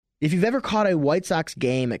If you've ever caught a White Sox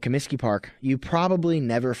game at Comiskey Park, you probably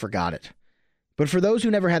never forgot it. But for those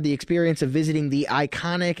who never had the experience of visiting the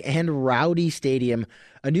iconic and rowdy stadium,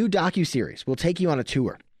 a new docuseries will take you on a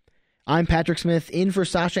tour. I'm Patrick Smith, in for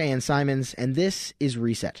Sasha Ann Simons, and this is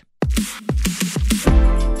Reset.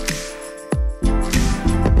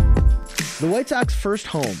 The White Sox first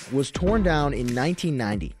home was torn down in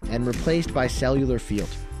 1990 and replaced by Cellular Field.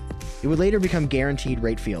 It would later become Guaranteed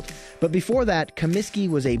Rate Field. But before that, Comiskey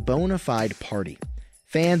was a bona fide party.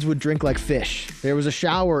 Fans would drink like fish. There was a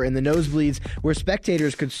shower in the nosebleeds where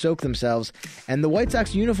spectators could soak themselves, and the White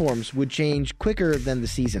Sox uniforms would change quicker than the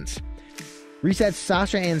seasons. Reset's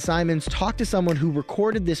Sasha Ann Simons talked to someone who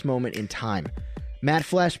recorded this moment in time. Matt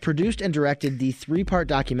Flesch produced and directed the 3-part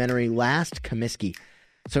documentary Last Comiskey.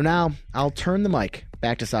 So now, I'll turn the mic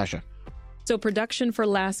back to Sasha. So production for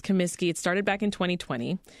Last Comiskey, it started back in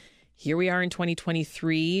 2020. Here we are in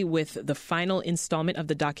 2023 with the final installment of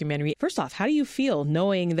the documentary. First off, how do you feel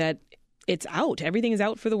knowing that it's out? Everything is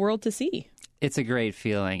out for the world to see. It's a great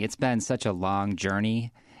feeling. It's been such a long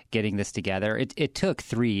journey getting this together. It took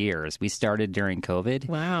 3 years. We started during COVID.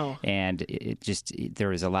 Wow. And there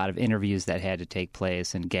was a lot of interviews that had to take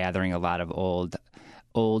place and gathering a lot of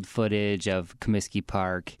old footage of Comiskey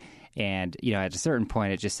Park. And, at a certain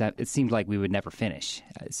point, it seemed like we would never finish.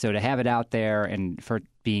 So to have it out there and for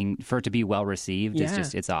it to be well received,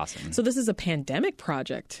 it's awesome. So this is a pandemic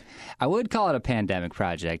project. I would call it a pandemic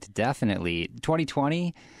project, definitely.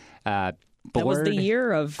 2020, that was the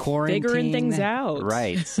year of figuring things out.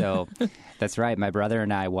 Right. So that's right. My brother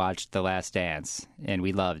and I watched The Last Dance, and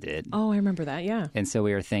we loved it. Oh, I remember that, yeah. And so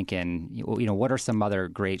we were thinking, what are some other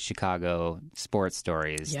great Chicago sports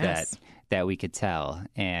stories that we could tell?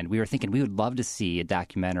 And we were thinking we would love to see a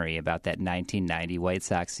documentary about that 1990 White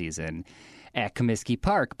Sox season at Comiskey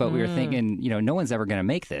Park. But we were thinking, no one's ever going to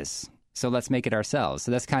make this. So let's make it ourselves.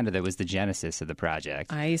 So that was the genesis of the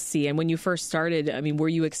project. I see. And when you first started, were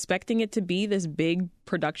you expecting it to be this big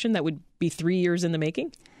production that would be 3 years in the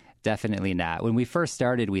making? Definitely not. When we first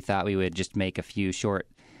started, we thought we would just make a few short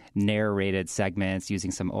narrated segments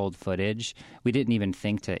using some old footage. We didn't even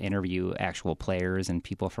think to interview actual players and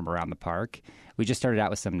people from around the park. We just started out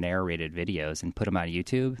with some narrated videos and put them on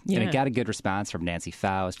YouTube. Yeah. And it got a good response from Nancy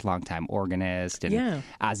Faust, longtime organist, and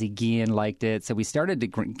Ozzie Guillen liked it. So we started to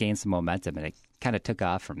gain some momentum, and it kind of took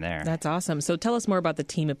off from there. That's awesome. So tell us more about the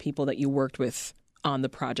team of people that you worked with on the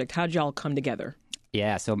project. How'd y'all come together?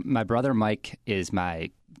 Yeah, so my brother Mike is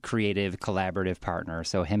my creative, collaborative partner.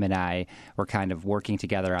 So him and I were kind of working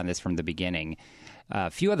together on this from the beginning. A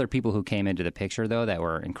few other people who came into the picture, though, that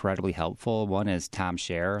were incredibly helpful. One is Tom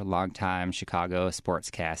Scher, longtime Chicago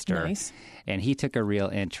sportscaster. Nice. And he took a real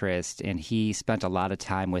interest, and he spent a lot of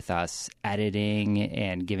time with us editing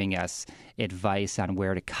and giving us advice on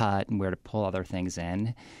where to cut and where to pull other things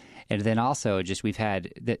in. And then also we've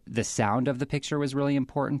had the sound of the picture was really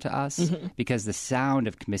important to us because the sound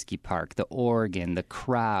of Comiskey Park, the organ, the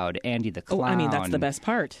crowd, Andy the Clown. That's the best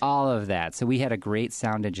part. All of that. So we had a great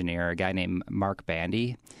sound engineer, a guy named Mark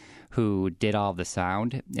Bandy, who did all of the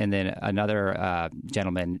sound. And then another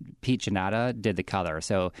gentleman, Pete Janata, did the color.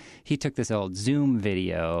 So he took this old Zoom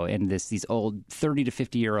video and these old 30 to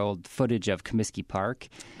 50-year-old footage of Comiskey Park.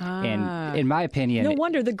 And in my opinion... No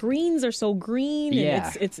wonder. The greens are so green. Yeah.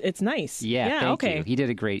 And it's nice. Yeah, thank you. He did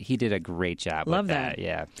a great job Love with that.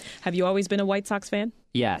 Yeah. Have you always been a White Sox fan?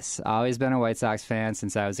 Yes, always been a White Sox fan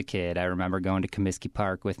since I was a kid. I remember going to Comiskey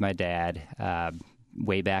Park with my dad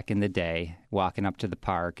way back in the day, walking up to the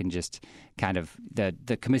park and just kind of the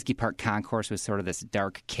Comiskey Park concourse was sort of this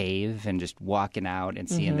dark cave, and just walking out and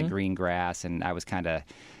seeing the green grass, and I was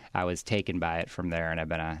taken by it from there, and I've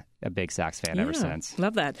been a big Sox fan ever since.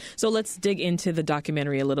 Love that. So let's dig into the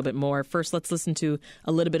documentary a little bit more. First, let's listen to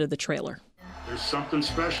a little bit of the trailer. There's something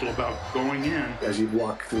special about going in. As you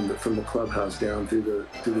walk from the clubhouse down through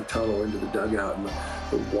the tunnel into the dugout, and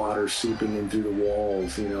the water seeping in through the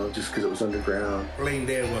walls, just because it was underground. Playing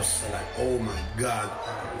there was like, oh my God,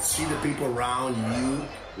 see the people around you.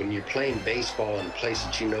 When you're playing baseball in a place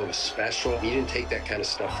that you know is special, you didn't take that kind of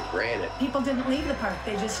stuff for granted. People didn't leave the park.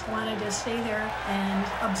 They just wanted to stay there and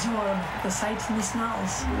absorb the sights and the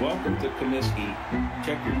smells. Welcome to Comiskey.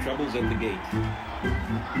 Check your troubles at the gate.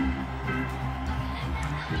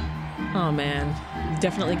 Oh, man. You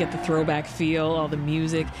definitely get the throwback feel, all the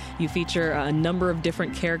music. You feature a number of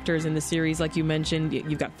different characters in the series, like you mentioned.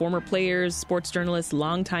 You've got former players, sports journalists,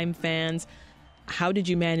 longtime fans. How did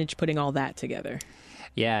you manage putting all that together?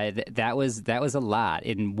 Yeah, that was a lot.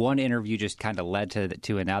 And one interview just kind of led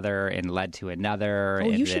to another and led to another. Oh,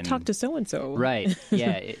 you should talk to so-and-so. Right.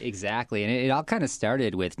 Yeah, exactly. And it all kind of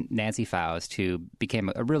started with Nancy Faust, who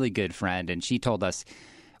became a really good friend. And she told us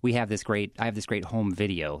I have this great home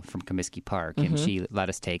video from Comiskey Park, and she let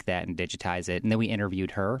us take that and digitize it. And then we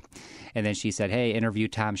interviewed her. And then she said, hey, interview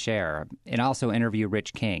Tom Scher and also interview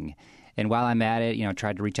Rich King. And while I'm at it,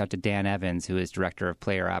 tried to reach out to Dan Evans, who is director of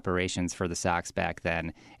player operations for the Sox back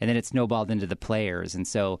then. And then it snowballed into the players. And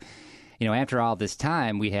so, after all this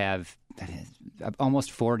time, we have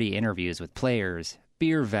almost 40 interviews with players,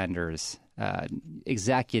 beer vendors,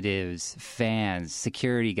 executives, fans,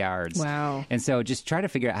 security guards. Wow. And so just try to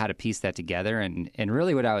figure out how to piece that together. And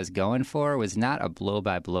really what I was going for was not a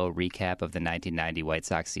blow-by-blow recap of the 1990 White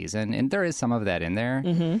Sox season. And there is some of that in there.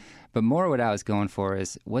 Mm-hmm. But more what I was going for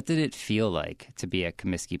is, what did it feel like to be at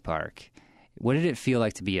Comiskey Park? What did it feel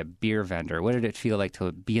like to be a beer vendor? What did it feel like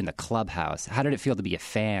to be in the clubhouse? How did it feel to be a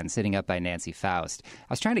fan sitting up by Nancy Faust? I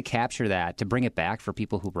was trying to capture that to bring it back for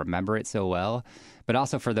people who remember it so well, but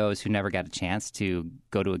also for those who never got a chance to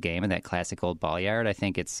go to a game in that classic old ball yard. I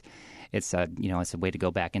think it's a way to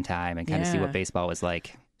go back in time and kind of see what baseball was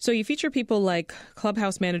like. So you feature people like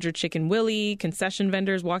clubhouse manager Chicken Willie, concession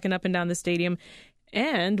vendors walking up and down the stadium,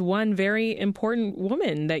 and one very important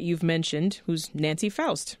woman that you've mentioned, who's Nancy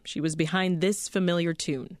Faust. She was behind this familiar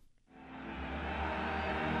tune.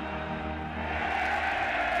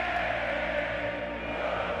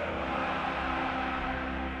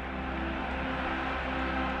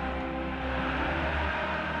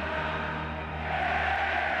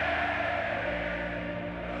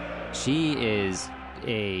 She is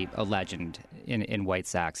a legend in White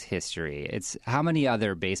Sox history. It's how many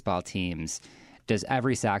other baseball teams does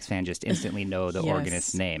every Sox fan just instantly know the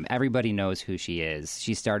organist's name? Everybody knows who she is.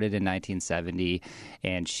 She started in 1970,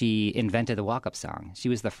 and she invented the walk-up song. She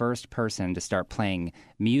was the first person to start playing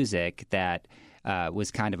music that was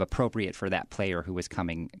kind of appropriate for that player who was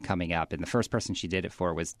coming up. And the first person she did it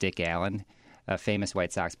for was Dick Allen, a famous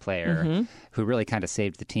White Sox player who really kind of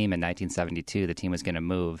saved the team in 1972. The team was going to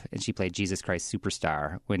move, and she played Jesus Christ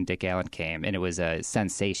Superstar when Dick Allen came, and it was a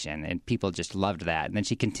sensation, and people just loved that. And then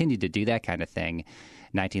she continued to do that kind of thing.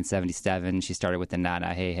 1977, she started with the Na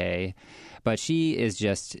Na Hey Hey. But she is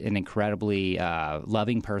just an incredibly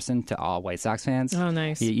loving person to all White Sox fans. Oh,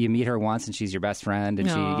 nice. You meet her once, and she's your best friend,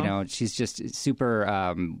 and she's just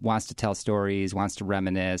super wants to tell stories, wants to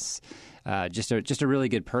reminisce. Just a really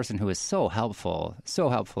good person who is so helpful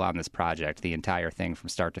on this project, the entire thing from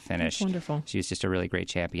start to finish. That's wonderful. She was just a really great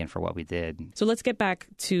champion for what we did. So let's get back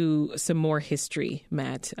to some more history,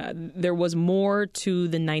 Matt. There was more to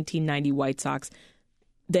the 1990 White Sox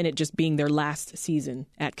than it just being their last season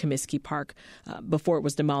at Comiskey Park before it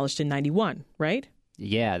was demolished in 91, right?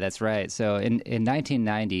 Yeah, that's right. So in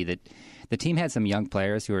 1990, the team had some young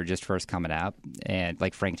players who were just first coming up, and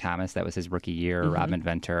like Frank Thomas, that was his rookie year, Robin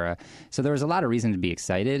Ventura. So there was a lot of reason to be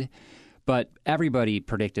excited, but everybody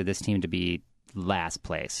predicted this team to be last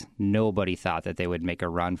place. Nobody thought that they would make a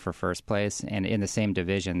run for first place. And in the same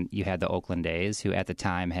division, you had the Oakland A's, who at the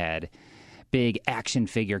time had big action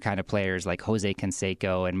figure kind of players like Jose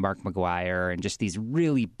Canseco and Mark McGuire and just these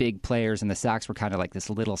really big players, and the Sox were kind of like this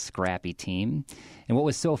little scrappy team. And what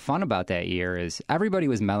was so fun about that year is everybody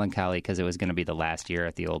was melancholy because it was going to be the last year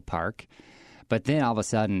at the old park. But then all of a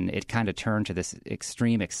sudden it kind of turned to this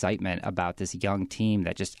extreme excitement about this young team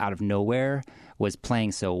that just out of nowhere was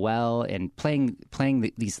playing so well and playing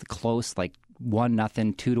these close, like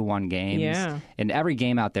 1-0, 2-1 games. Yeah. And every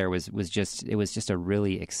game out there was just a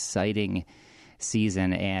really exciting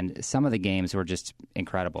season, and some of the games were just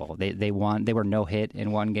incredible. They won. They were no hit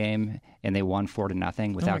in one game, and they won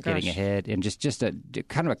 4-0 without getting a hit, and just a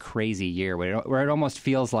kind of a crazy year where it almost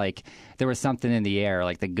feels like there was something in the air,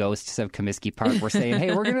 like the ghosts of Comiskey Park were saying,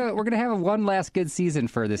 "Hey, we're gonna have one last good season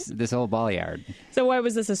for this old ball yard." So why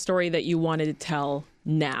was this a story that you wanted to tell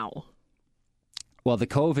now? Well, the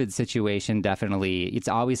COVID situation, definitely, it's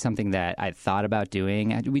always something that I thought about doing.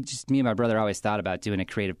 Me and my brother always thought about doing a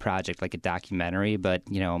creative project like a documentary, but,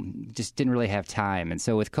 just didn't really have time. And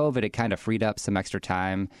so with COVID, it kind of freed up some extra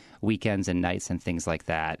time, weekends and nights and things like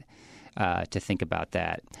that, to think about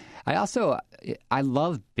that. I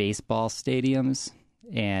love baseball stadiums.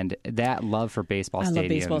 And that love for baseball stadiums. I love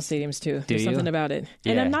baseball stadiums, too. There's something about it.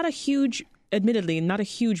 And I'm not a huge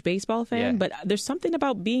baseball fan, but there's something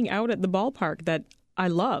about being out at the ballpark that I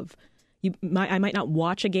love. I might not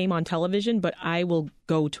watch a game on television, but I will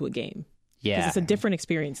go to a game. Yeah. Because it's a different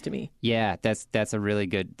experience to me. Yeah, that's a really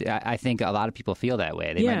good... I think a lot of people feel that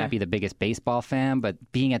way. They might not be the biggest baseball fan, but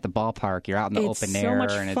being at the ballpark, you're out in the open air,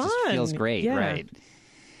 and it just feels great, right?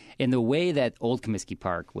 And the way that old Comiskey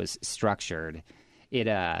Park was structured... It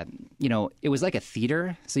was like a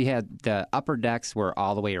theater. So you had the upper decks were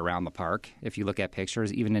all the way around the park. If you look at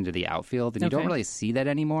pictures, even into the outfield, and you don't really see that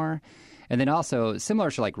anymore. And then also, similar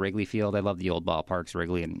to like Wrigley Field, I love the old ballparks,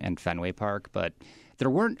 Wrigley and Fenway Park, but there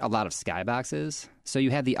weren't a lot of skyboxes. So you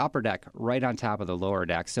had the upper deck right on top of the lower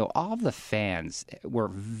deck. So all of the fans were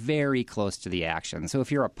very close to the action. So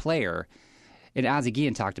if you're a player, and Ozzie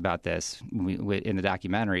Guillen talked about this in the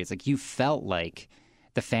documentary, it's like you felt like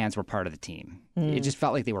the fans were part of the team. It just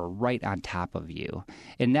felt like they were right on top of you.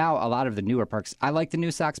 And now a lot of the newer parks, I like the new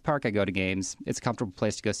Sox Park. I go to games. It's a comfortable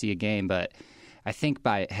place to go see a game, but I think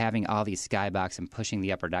by having all these skybox and pushing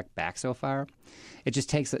the upper deck back so far, it just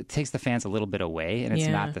takes the fans a little bit away, and it's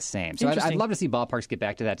not the same. So I'd love to see ballparks get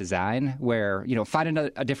back to that design where, find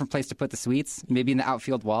a different place to put the suites, maybe in the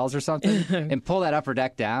outfield walls or something, and pull that upper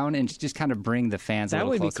deck down and just kind of bring the fans a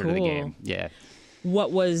little closer to the game. Yeah.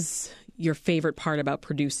 What was your favorite part about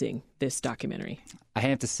producing this documentary? I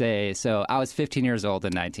have to say, so I was 15 years old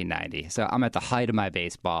in 1990, so I'm at the height of my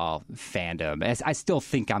baseball fandom. I still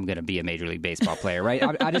think I'm going to be a Major League Baseball player, right?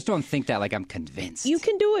 I just don't think that like I'm convinced. You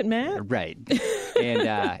can do it, Matt. Right.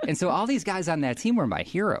 And so all these guys on that team were my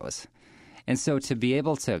heroes. And so to be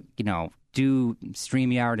able to, do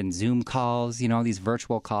StreamYard and Zoom calls, these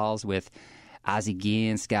virtual calls with Ozzie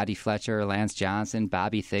Guillen, Scotty Fletcher, Lance Johnson,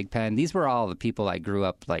 Bobby Thigpen, these were all the people I grew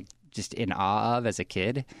up like just in awe of as a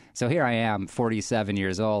kid. So here I am, 47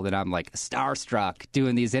 years old, and I'm like starstruck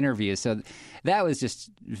doing these interviews. So that was just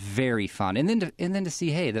very fun. And then to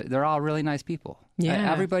see, hey, they're all really nice people. Yeah.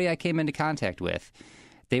 Everybody I came into contact with,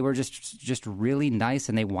 they were just really nice,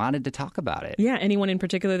 and they wanted to talk about it. Yeah. Anyone in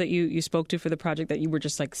particular that you spoke to for the project that you were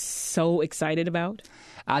just like so excited about?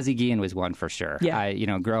 Ozzie Guillen was one for sure. Yeah.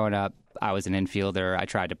 Growing up, I was an infielder. I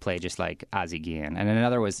tried to play just like Ozzie Guillen. And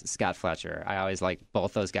another was Scott Fletcher. I always liked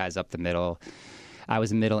both those guys up the middle. I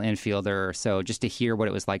was a middle infielder, so just to hear what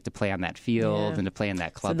it was like to play on that field and to play in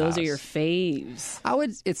that clubhouse. So those are your faves.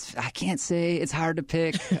 I can't say. It's hard to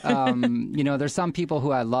pick. There's some people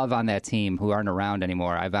who I love on that team who aren't around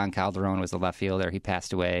anymore. Ivan Calderon was the left fielder. He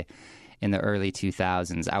passed away in the early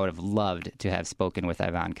 2000s. I would have loved to have spoken with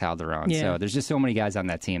Ivan Calderon. Yeah. So there's just so many guys on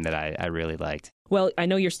that team that I really liked. Well, I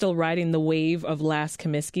know you're still riding the wave of Last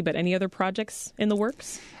Comiskey, but any other projects in the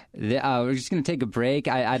works? We're just going to take a break.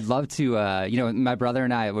 I'd love to, my brother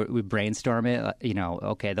and I, we brainstorm it.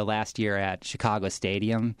 The last year at Chicago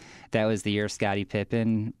Stadium, that was the year Scottie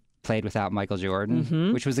Pippen played without Michael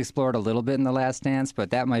Jordan, which was explored a little bit in The Last Dance,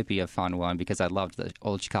 but that might be a fun one because I loved the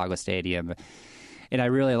old Chicago Stadium. And I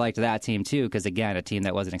really liked that team, too, because, again, a team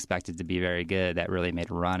that wasn't expected to be very good, that really made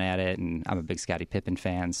a run at it. And I'm a big Scottie Pippen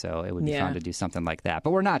fan, so it would be fun to do something like that.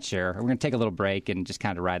 But we're not sure. We're going to take a little break and just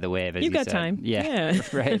kind of ride the wave, as you got said. time. Yeah.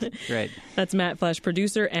 Right. That's Matt Flesch,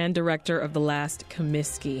 producer and director of The Last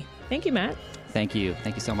Comiskey. Thank you, Matt. Thank you.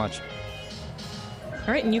 Thank you so much. All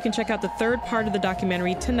right, and you can check out the third part of the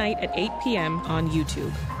documentary tonight at 8 p.m. on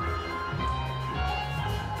YouTube.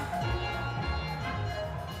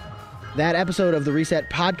 That episode of the Reset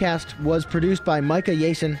podcast was produced by Micah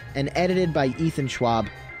Yason and edited by Ethan Schwab.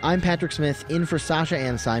 I'm Patrick Smith, in for Sasha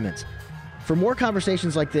Ann Simons. For more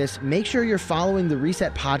conversations like this, make sure you're following the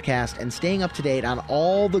Reset podcast and staying up to date on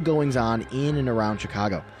all the goings-on in and around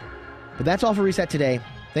Chicago. But that's all for Reset today.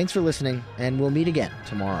 Thanks for listening, and we'll meet again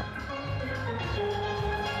tomorrow.